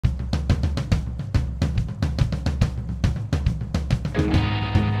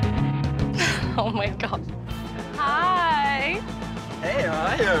Oh my God. Hi. Hey, how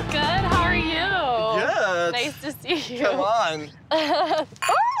are you? Good, how are you? Good. Nice to see you. Come on.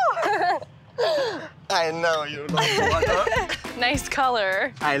 I know you love water. Nice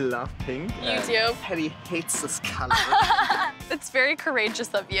color. I love pink. You do? Patti hates this color. It's very courageous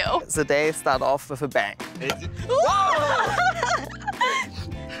of you. The day start off with a bang.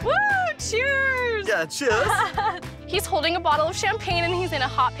 Woo! Cheers! Yeah, cheers. He's holding a bottle of champagne and he's in a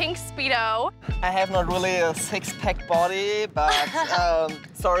hot pink Speedo. I have not really a six-pack body, but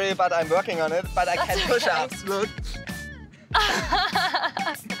sorry, but I'm working on it. But I can push ups. Look.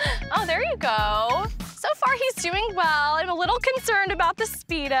 Oh, there you go. So far, he's doing well. I'm a little concerned about the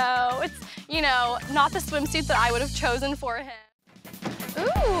Speedo. It's, you know, not the swimsuit that I would have chosen for him.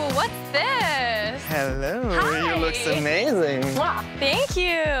 Ooh, what's this? Hello, Hi. you look amazing. Wow, thank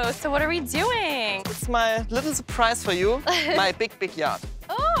you. So what are we doing? It's my little surprise for you, my big, big yacht.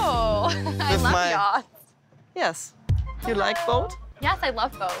 Oh, I With love my- yachts. Yes. You like boat? Yes, I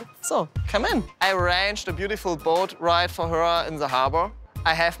love boats. So, come in. I arranged a beautiful boat ride for her in the harbor.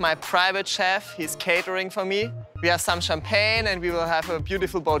 I have my private chef, he's catering for me. We have some champagne and we will have a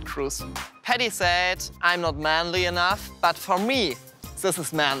beautiful boat cruise. Patti said I'm not manly enough, but for me, this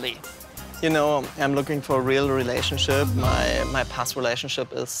is manly. You know, I'm looking for a real relationship. My past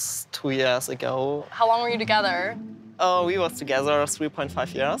relationship is 2 years ago. How long were you together? Oh, we was together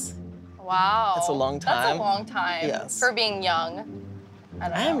 3.5 years. Wow. It's a long That's time. a long time. Yes. For being young. I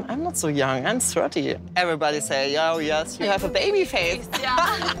don't know. I'm not so young, I'm 30. Everybody say, oh yes, you have a baby face.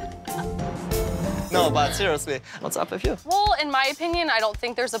 Yeah. No, but seriously, what's up with you? Well, in my opinion, I don't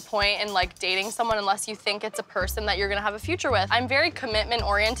think there's a point in like dating someone unless you think it's a person that you're gonna have a future with. I'm very commitment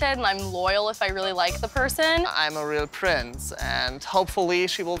oriented and I'm loyal if I really like the person. I'm a real prince, and hopefully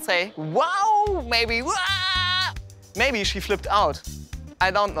she will say, wow, maybe, wah! Maybe she flipped out.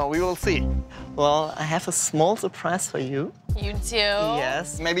 I don't know, we will see. Well, I have a small surprise for you. You do?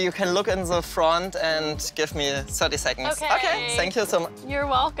 Yes. Maybe you can look in the front and give me 30 seconds. Okay. Okay, thank you so much. You're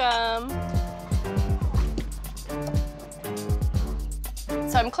welcome.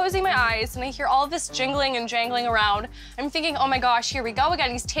 So I'm closing my eyes and I hear all of this jingling and jangling around. I'm thinking, oh my gosh, here we go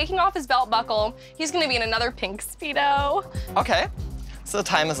again. He's taking off his belt buckle. He's gonna be in another pink Speedo. Okay, so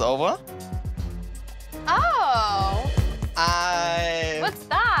time is over. Oh. What's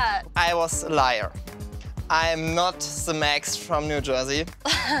that? I was a liar. I'm not the Max from New Jersey.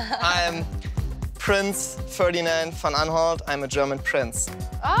 I'm Prince Ferdinand von Anhalt. I'm a German prince.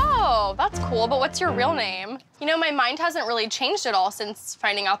 Oh, that's cool, but what's your real name? You know, my mind hasn't really changed at all since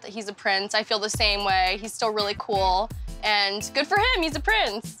finding out that he's a prince. I feel the same way. He's still really cool, and good for him, he's a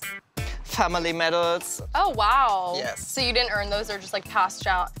prince. Family medals. Oh, wow. Yes. So you didn't earn those, or just like passed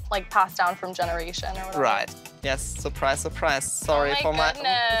down from generation or whatever? Right. Yes, surprise, surprise. Sorry Oh my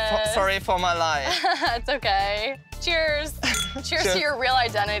goodness. sorry for my lie. It's okay. Cheers. Cheers to your real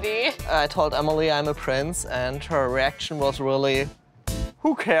identity. I told Emily I'm a prince, and her reaction was really,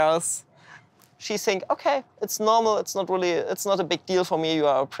 who cares? She think, okay, it's normal, it's not a big deal for me, you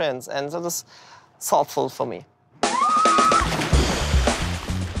are a prince. And that is thoughtful for me.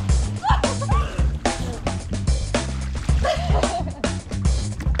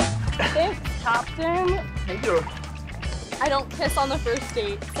 Thanks, Captain. Thank you. I don't kiss on the first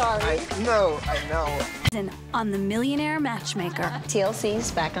date, sorry. I know. On the Millionaire Matchmaker.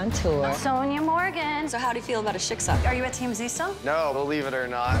 TLC's back on tour. Sonia Morgan. So how do you feel about a shiksa? Are you at Team Ziso? No, believe it or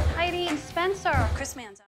not. Heidi and Spencer. Chris Manzo.